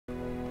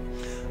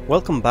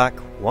Welcome back,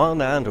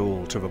 one and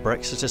all, to the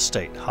Brexit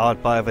Estate,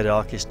 hard by the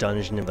darkest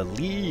dungeon in the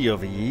lee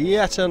of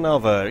yet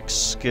another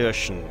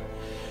excursion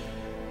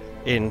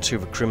into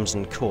the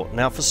Crimson Court.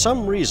 Now, for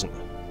some reason,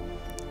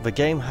 the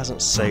game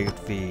hasn't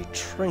saved the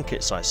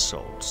trinkets I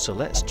sold, so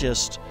let's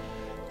just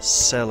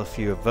sell a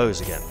few of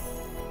those again.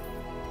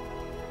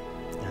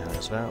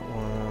 There's that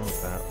one,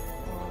 that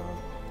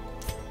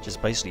one.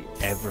 Just basically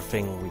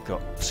everything we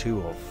got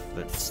two of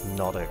that's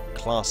not a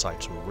class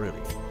item,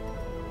 really.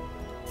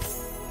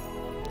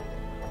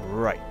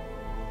 Right.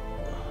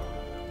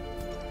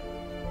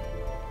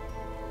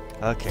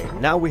 Okay,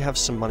 now we have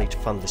some money to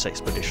fund this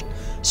expedition.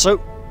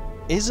 So,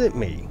 is it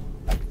me?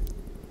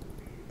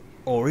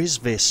 Or is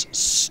this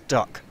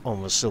stuck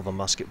on the silver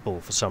musket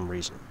ball for some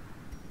reason?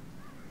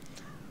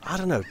 I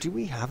don't know, do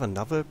we have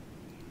another...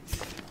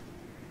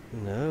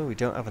 No, we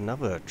don't have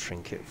another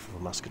trinket for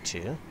the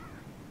musketeer.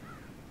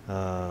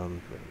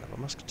 Another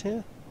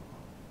musketeer?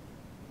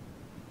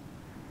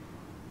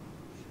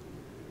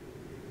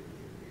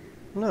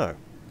 No.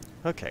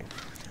 Okay.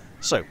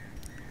 So,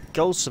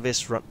 goals for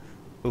this run...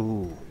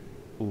 Ooh.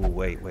 Ooh,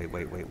 wait.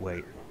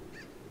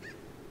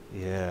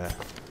 Yeah.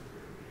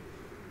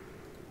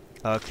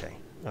 Okay.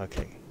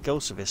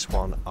 Goals for this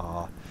one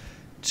are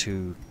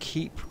to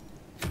keep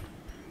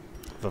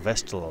the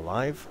Vestal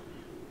alive.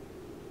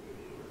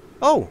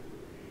 Oh!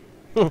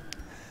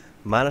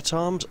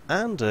 Man-at-arms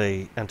and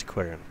a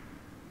antiquarian.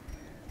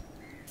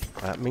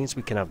 That means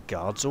we can have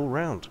guards all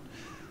round.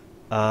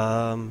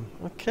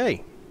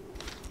 Okay.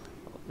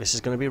 This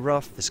is going to be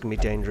rough, this is going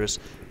to be dangerous.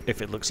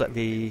 If it looks like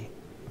the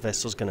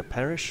vessel's going to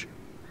perish,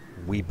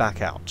 we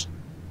back out.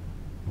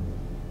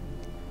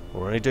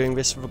 We're only doing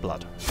this for the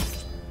blood.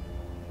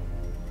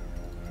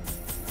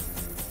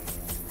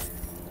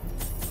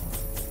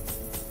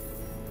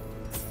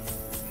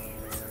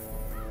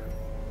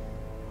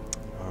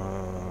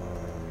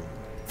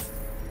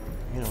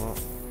 You know what?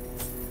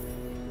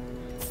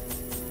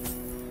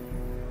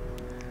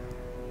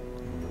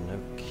 No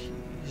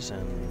keys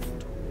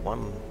and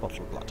one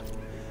bottle of blood.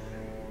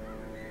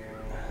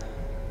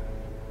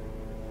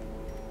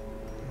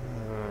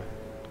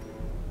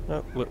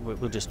 No,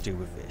 we'll just do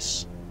with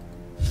this.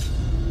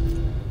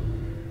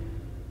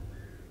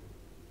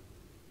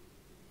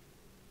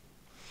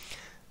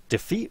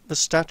 Defeat the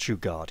Statue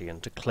Guardian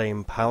to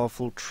claim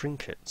powerful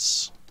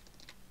trinkets.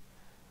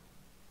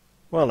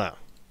 Well now,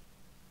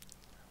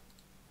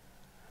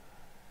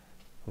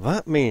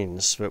 that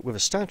means that with a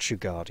Statue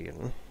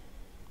Guardian,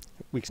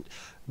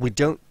 we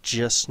don't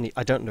just need...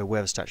 I don't know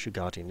where the Statue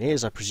Guardian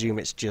is. I presume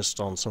it's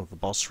just on some of the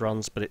boss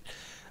runs, but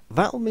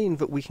that'll mean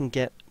that we can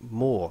get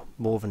more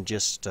than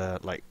just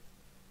like,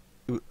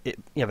 you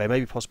know, there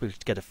may be possibility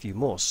to get a few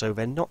more, so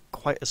they're not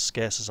quite as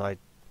scarce as I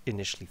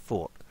initially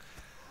thought.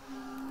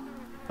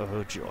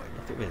 Oh joy!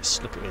 Look at this!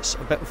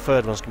 I bet the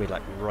third one's gonna be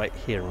like right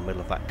here in the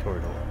middle of that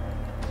corridor.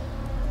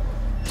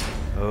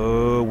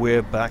 Oh,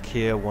 we're back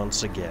here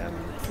once again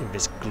in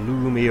this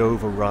gloomy,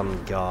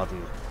 overrun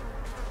garden.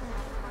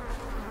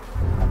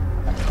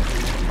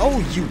 Oh,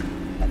 you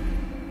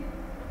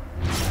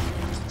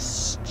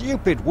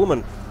stupid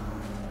woman!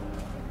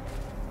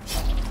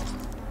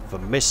 The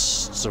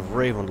mists of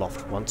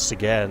Ravenloft once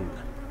again.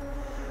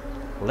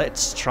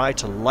 Let's try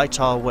to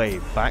light our way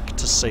back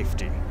to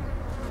safety.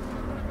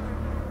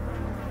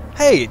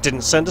 Hey, it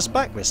didn't send us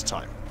back this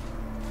time.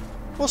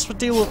 What's the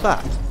deal with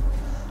that?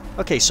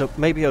 Okay, so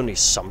maybe only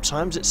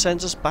sometimes it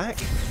sends us back?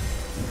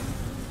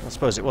 I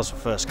suppose it was the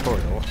first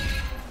corridor.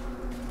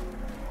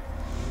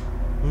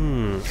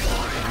 Ooh,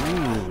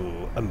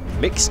 a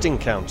mixed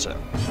encounter.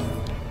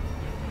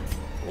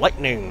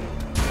 Lightning!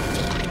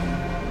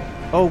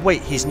 Oh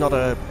wait, he's not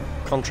a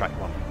contract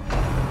one.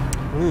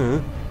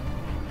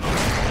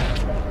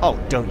 Oh,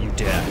 don't you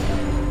dare.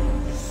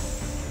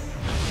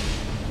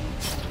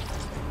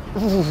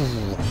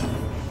 Ooh.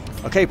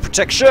 Okay,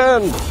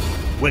 protection!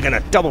 We're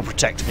gonna double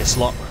protect this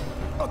lot.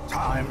 A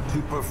time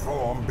to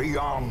perform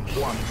beyond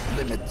one's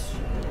limits.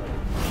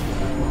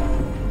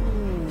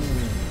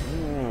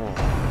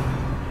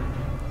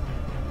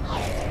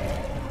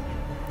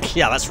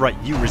 Yeah, that's right,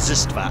 you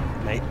resist that,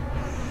 mate.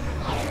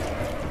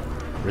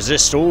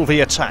 Resist all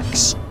the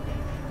attacks.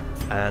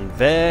 And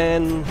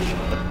then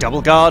the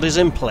double guard is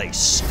in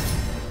place.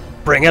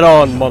 Bring it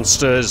on,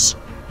 monsters!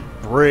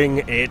 Bring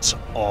it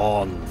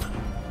on.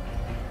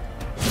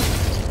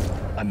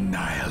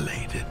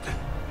 Annihilated.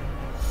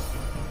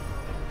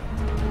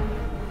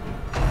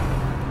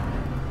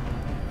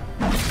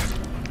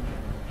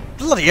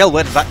 Bloody hell,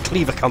 where did that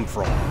cleaver come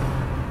from?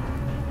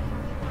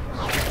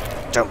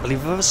 Don't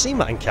believe I've ever seen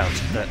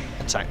that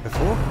attack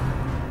before.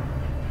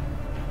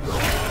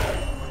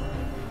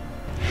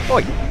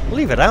 Oi,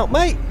 leave it out,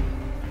 mate!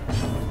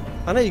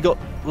 I know you got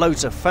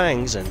loads of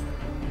fangs and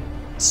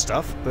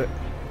stuff, but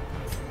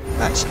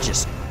that's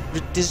just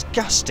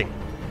disgusting.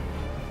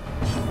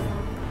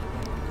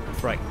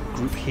 Right,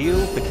 group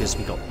heal because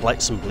we got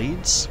blights and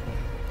bleeds.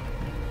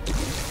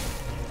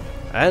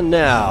 And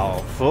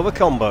now for the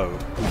combo.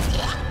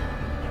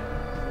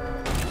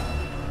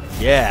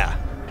 Yeah,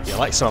 you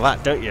like some of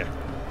that, don't you?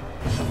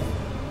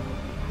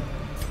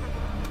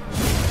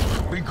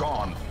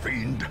 Begone,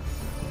 fiend.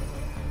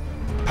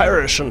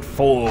 Perish and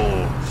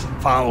fall,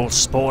 foul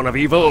spawn of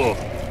evil.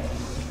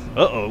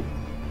 Uh-oh.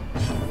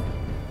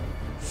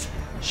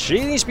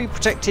 She needs to be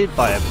protected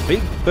by a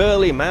big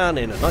burly man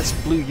in a nice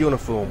blue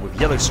uniform with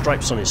yellow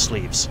stripes on his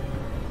sleeves.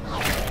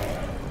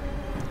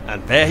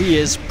 And there he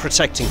is,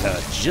 protecting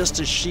her, just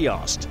as she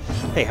asked.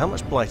 Hey, how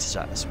much blight is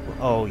that?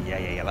 Oh,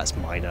 yeah, that's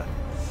minor.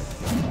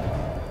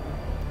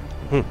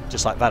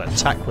 Just like that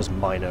attack was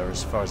minor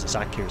as far as its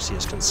accuracy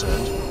is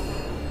concerned.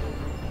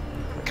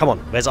 Come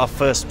on, there's our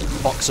first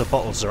box of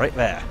bottles right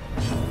there.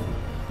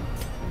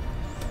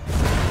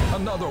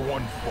 Another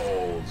one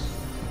falls.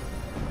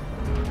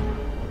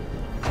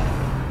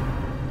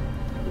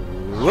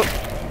 Whoop.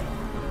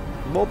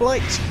 More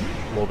blight.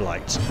 More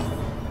blight.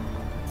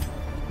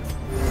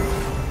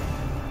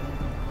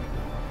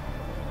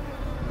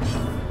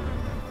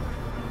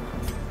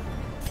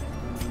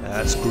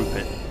 Let's group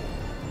it.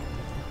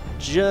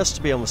 Just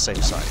to be on the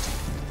safe side.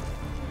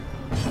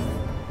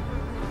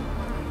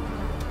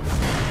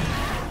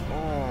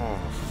 Oh,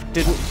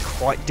 didn't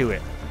quite do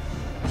it.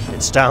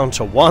 It's down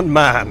to one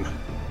man.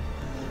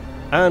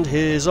 And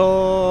his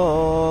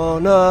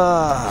honor.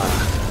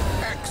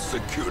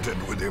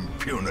 Executed with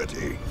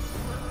impunity.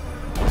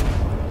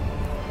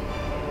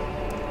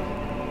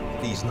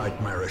 These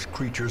nightmarish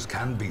creatures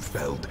can be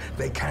felled.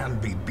 They can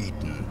be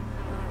beaten.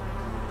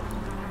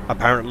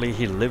 Apparently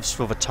he lives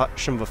for the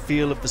touch and the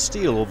feel of the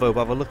steel, although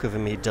by the look of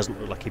him he doesn't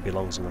look like he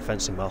belongs in the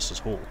Fencing Master's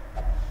Hall.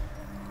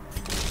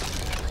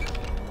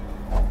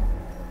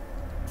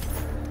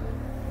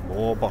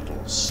 More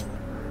bottles.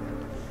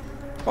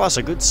 Oh, that's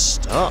a good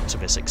start to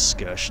this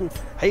excursion.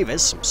 Hey,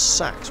 there's some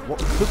sacks. What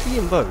could be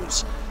in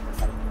those?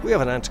 We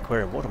have an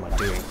antiquarian. What am I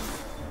doing?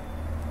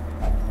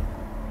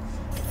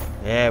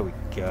 There we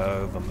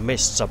go. The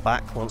mists are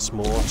back once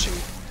more to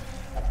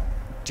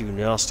do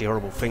nasty,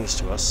 horrible things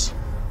to us.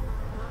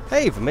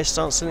 Hey, the mists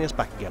aren't sending us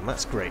back again.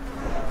 That's great.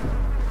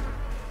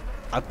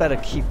 I better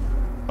keep...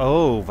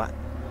 Oh, that...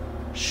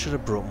 Should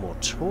have brought more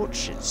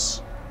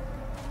torches.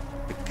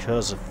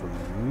 Because of the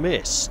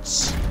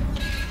mists.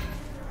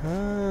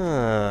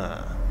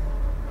 Ah.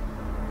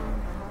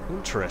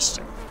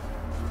 Interesting.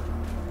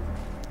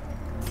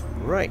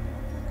 Right.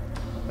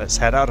 Let's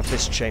head out of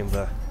this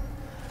chamber.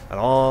 And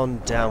on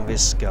down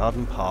this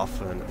garden path.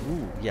 And...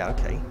 Ooh, yeah,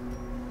 okay.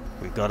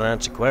 We've got an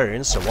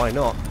antiquarian, so why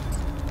not?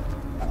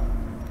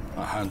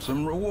 A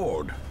handsome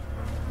reward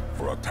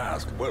for a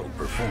task well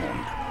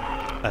performed.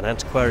 An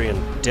antiquarian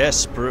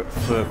desperate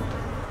for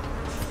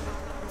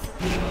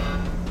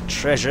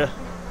treasure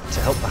to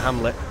help the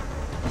hamlet,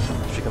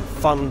 so we can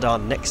fund our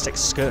next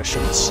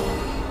excursions.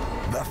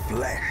 The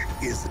flesh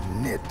is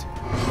knit.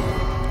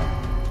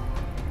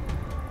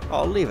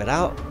 I'll leave it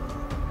out.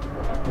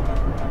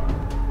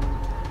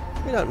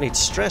 We don't need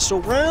stress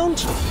all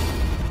round.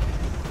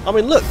 I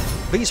mean, look,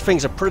 these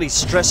things are pretty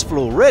stressful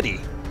already.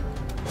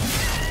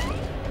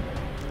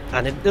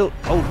 And old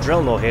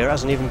Drelnor here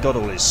hasn't even got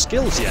all his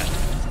skills yet.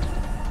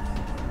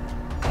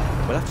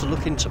 We'll have to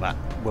look into that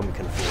when we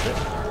can afford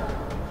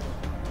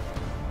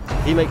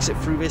it. He makes it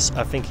through this,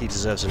 I think he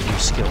deserves a new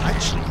skill.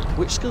 Actually,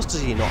 which skills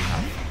does he not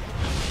have?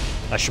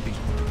 I should be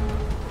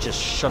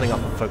just shutting up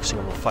and focusing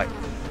on the fight.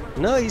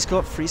 No, he's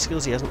got 3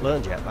 skills he hasn't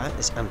learned yet. That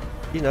is, and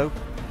you know,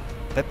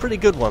 they're pretty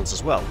good ones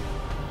as well.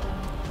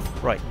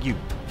 Right, you.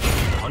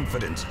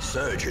 Confidence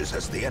surges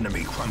as the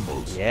enemy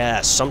crumbles.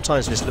 Yeah,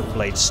 sometimes this little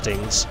blade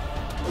stings.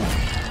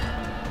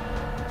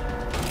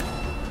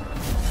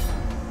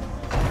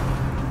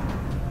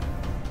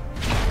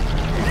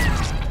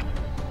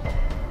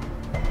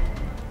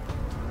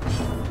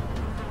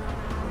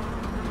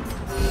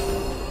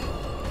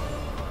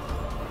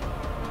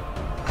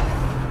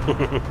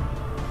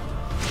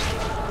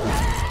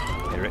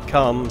 Here it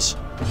comes.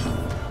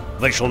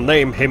 They shall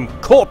name him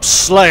Corpse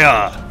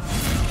Slayer!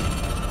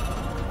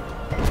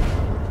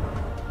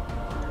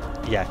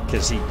 Yeah,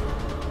 because he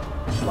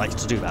likes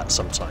to do that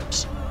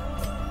sometimes.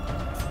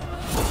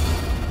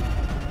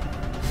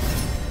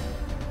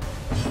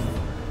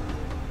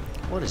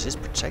 What is his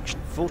protection?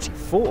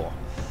 44?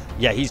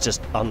 Yeah, he's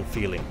just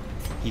unfeeling.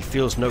 He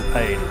feels no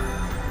pain.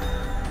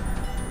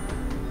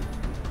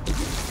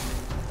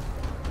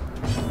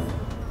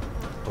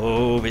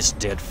 Oh, this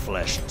dead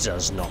flesh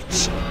does not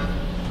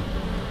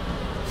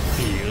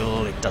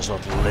feel, it does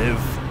not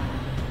live.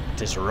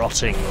 It is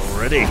rotting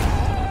already.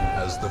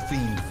 As the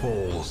fiend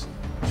falls,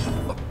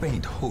 a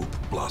faint hope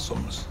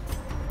blossoms.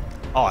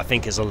 Oh, I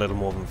think it's a little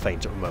more than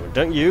faint at the moment,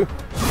 don't you?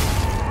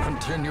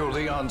 Continue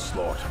the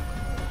onslaught.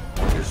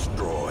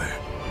 Destroy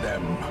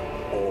them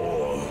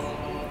all.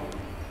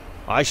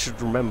 I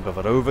should remember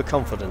that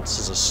overconfidence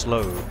is a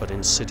slow but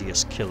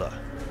insidious killer.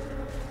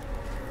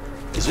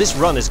 Because this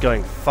run is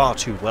going far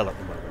too well at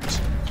the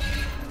moment.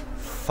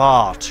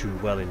 Far too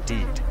well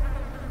indeed.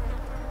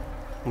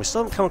 And we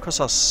still haven't come across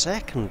our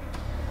second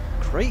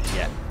crate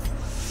yet.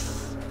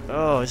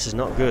 Oh, this is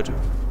not good.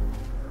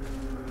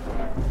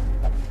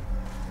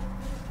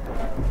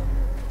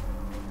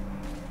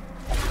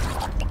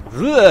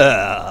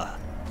 Ugh.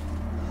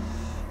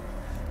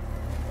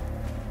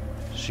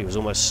 She was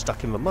almost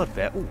stuck in the mud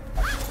there. Ooh.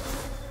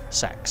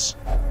 Sacks.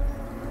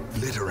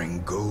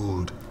 Glittering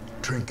gold,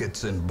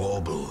 trinkets and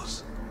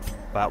baubles.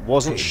 That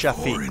wasn't Paid for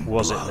Shafiq, in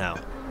was it blood. now?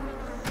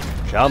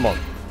 Come on.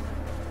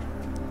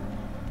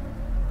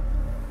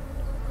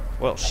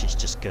 Well, she's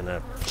just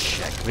gonna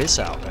check this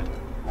out then.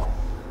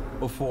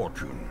 A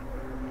fortune,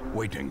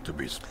 waiting to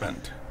be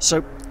spent.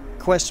 So,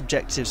 quest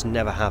objectives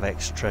never have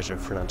extra treasure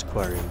for an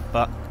antiquarian,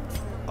 but...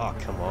 Oh,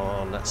 come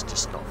on, that's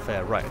just not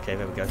fair. Right, okay,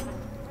 there we go.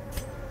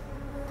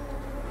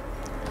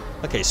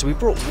 Okay, so we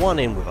brought one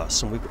in with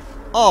us, and we...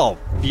 Oh,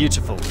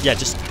 beautiful. Yeah,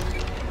 just...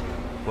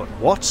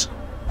 What?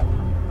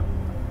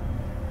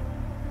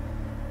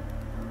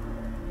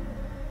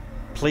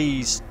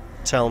 Please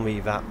tell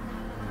me that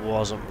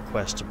wasn't the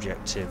quest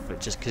objective, but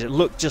just because it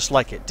looked just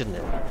like it, didn't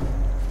it?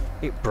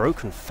 It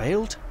broke and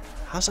failed?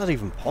 How's that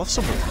even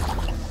possible?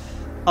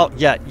 Oh,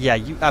 yeah,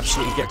 you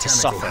absolutely get to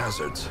Mechanical suffer.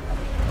 hazards,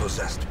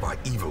 possessed by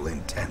evil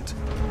intent.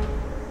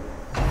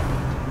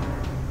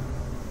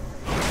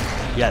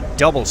 Yeah,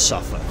 double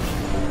suffer.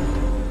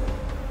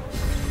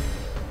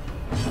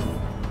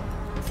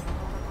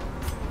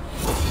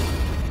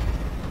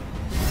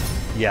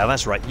 Yeah,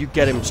 that's right. You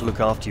get him to look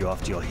after you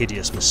after your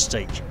hideous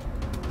mistake.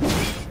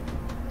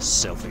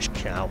 Selfish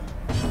cow.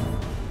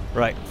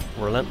 Right,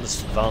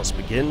 relentless advance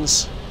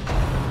begins.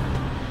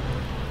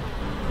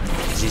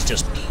 He's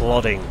just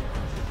plodding,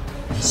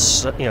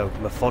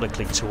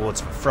 methodically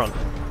towards the front.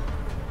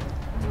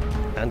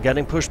 And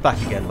getting pushed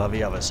back again by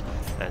the others.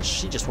 And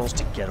she just wants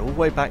to get all the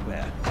way back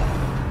there.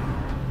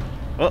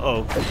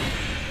 Uh-oh.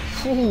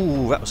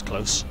 Ooh, that was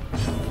close.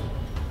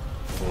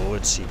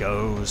 Forwards he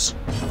goes.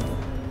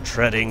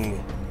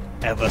 Treading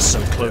ever so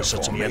closer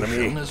to the enemy.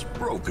 Formation is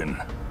broken.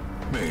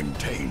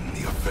 Maintain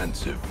the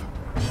offensive.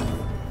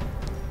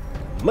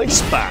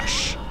 Mace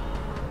bash.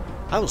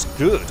 That was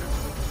good.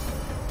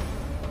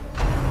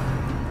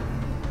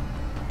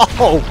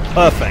 Oh,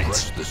 perfect.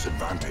 Press this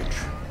advantage.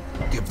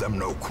 Give them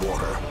no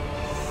quarter.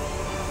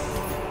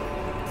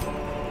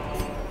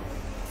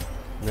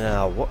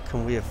 Now, what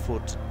can we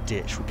afford to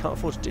ditch? We can't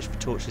afford to ditch the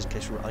torches in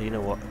case we're... Oh, you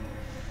know what?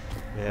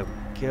 There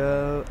we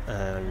go.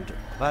 And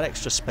that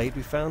extra spade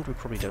we found, we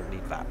probably don't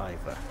need that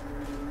either.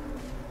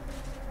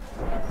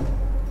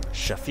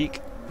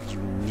 Shafiq, you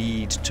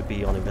need to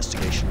be on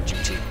investigation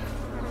duty.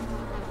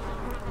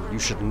 You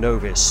should know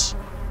this.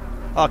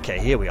 Okay,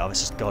 here we are.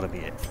 This has got to be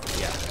it.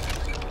 Yeah.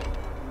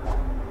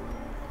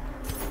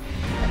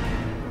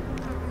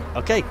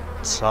 Okay,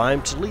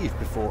 time to leave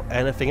before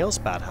anything else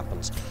bad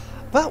happens.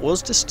 That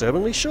was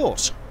disturbingly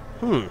short.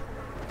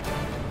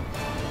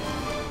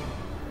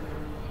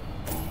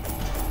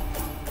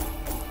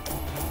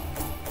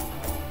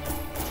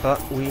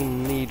 But we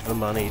need the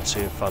money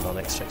to fund our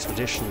next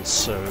expedition,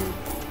 so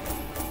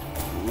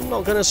I'm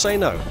not going to say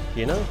no,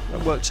 you know?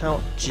 That worked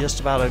out just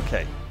about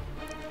okay.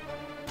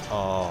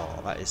 Oh,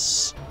 that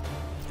is...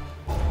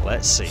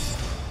 Let's see.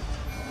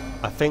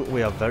 I think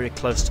we are very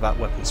close to that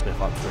weaponsmith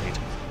upgrade.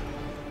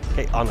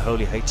 Okay,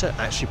 Unholy Hater,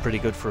 actually pretty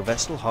good for a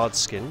vessel,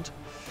 hard-skinned.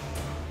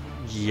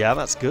 Yeah,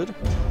 that's good.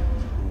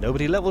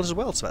 Nobody leveled as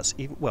well, so that's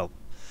even... Well,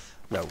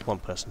 no, one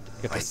person.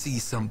 Okay. I see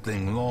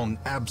something long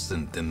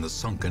absent in the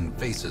sunken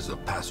faces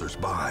of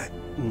passers-by.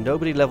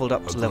 Nobody leveled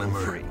up A to level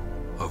glimmer 3.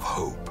 of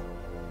hope.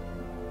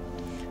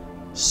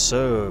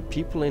 So,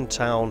 people in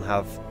town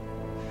have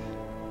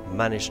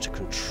managed to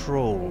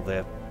control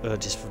their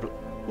urges for...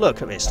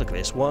 Look at this, look at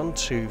this. 1,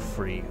 2,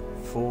 3,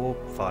 4,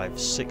 5,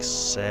 6,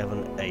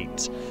 7,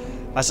 8.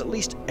 That's at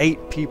least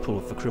 8 people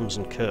with the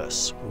Crimson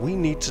Curse. We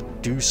need to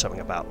do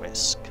something about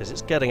this, because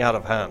it's getting out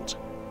of hand.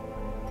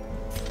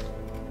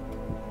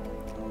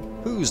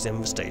 Who's in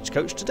the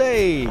stagecoach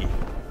today?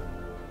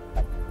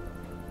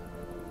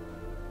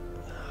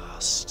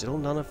 Still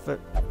none of it.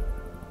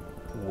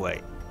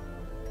 Wait.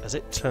 Has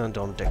it turned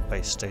on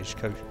deck-based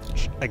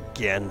stagecoach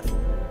again?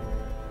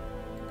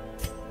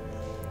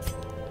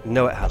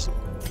 No, it hasn't.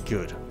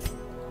 Good.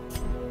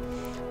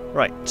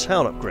 Right,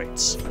 town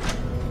upgrades.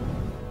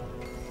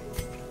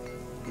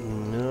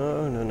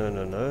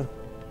 No.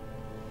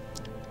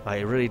 I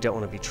really don't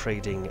want to be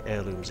trading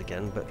heirlooms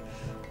again, but...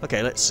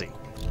 Okay, let's see.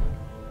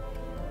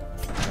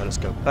 Now let's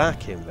go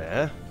back in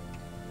there.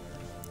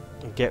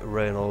 And get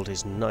Reynold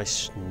his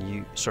nice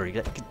new... Sorry,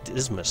 get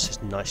Dismas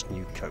his nice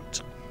new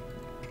coat.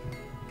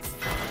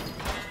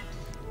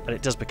 And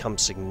it does become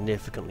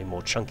significantly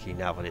more chunky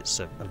now that it's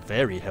a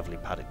very heavily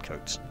padded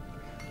coat.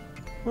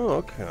 Oh,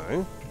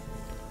 okay.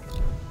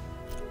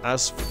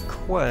 As for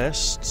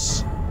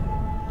quests...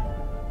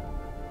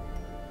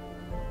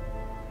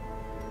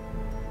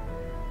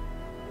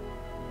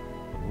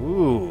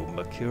 Ooh,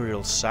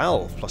 Mercurial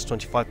Salve, plus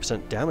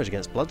 25% damage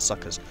against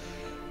bloodsuckers.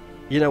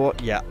 You know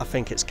what? Yeah, I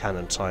think it's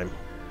cannon time.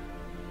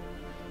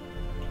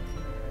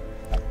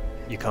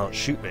 You can't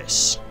shoot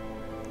this.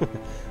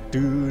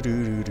 do do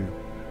do do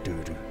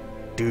do do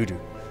do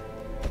do.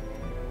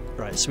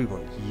 Right, so we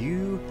want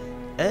you,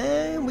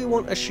 and we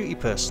want a shooty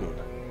person.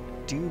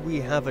 Do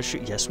we have a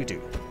shoot? Yes, we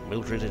do.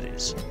 Mildred it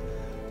is.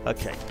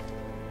 Okay.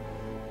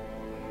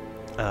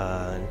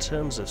 In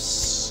terms of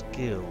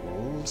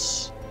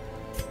skills...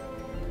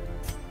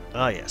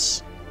 Ah,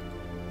 yes.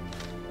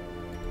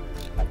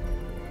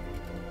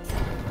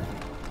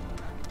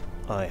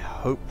 I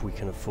hope we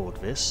can afford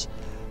this.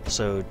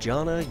 So,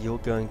 Jana, you're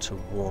going to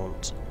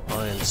want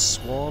Iron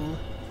Swan,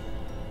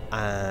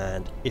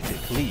 and if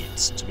it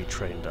bleeds, to be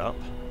trained up.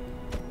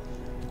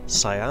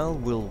 Sayal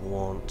will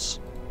want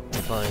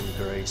Divine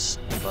Grace,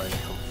 Divine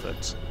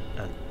Comfort,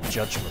 and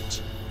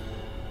Judgment.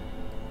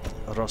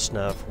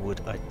 Rosnav would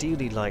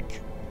ideally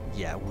like...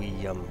 Yeah, we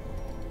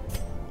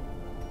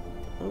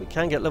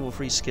can get level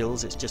 3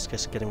 skills, it's just a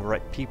case of getting the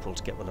right people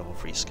to get the level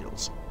 3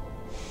 skills.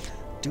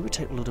 Do we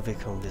take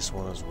Ludovic on this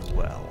one as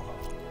well,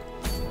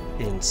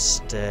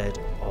 instead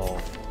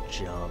of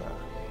Jana?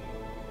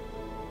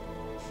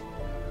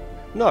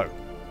 No,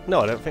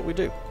 I don't think we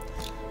do.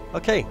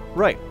 Okay,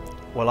 right.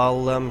 Well,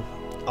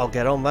 I'll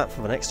get on that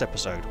for the next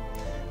episode.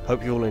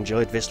 Hope you all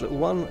enjoyed this little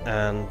one,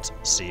 and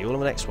see you all in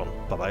the next one.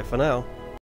 Bye bye for now.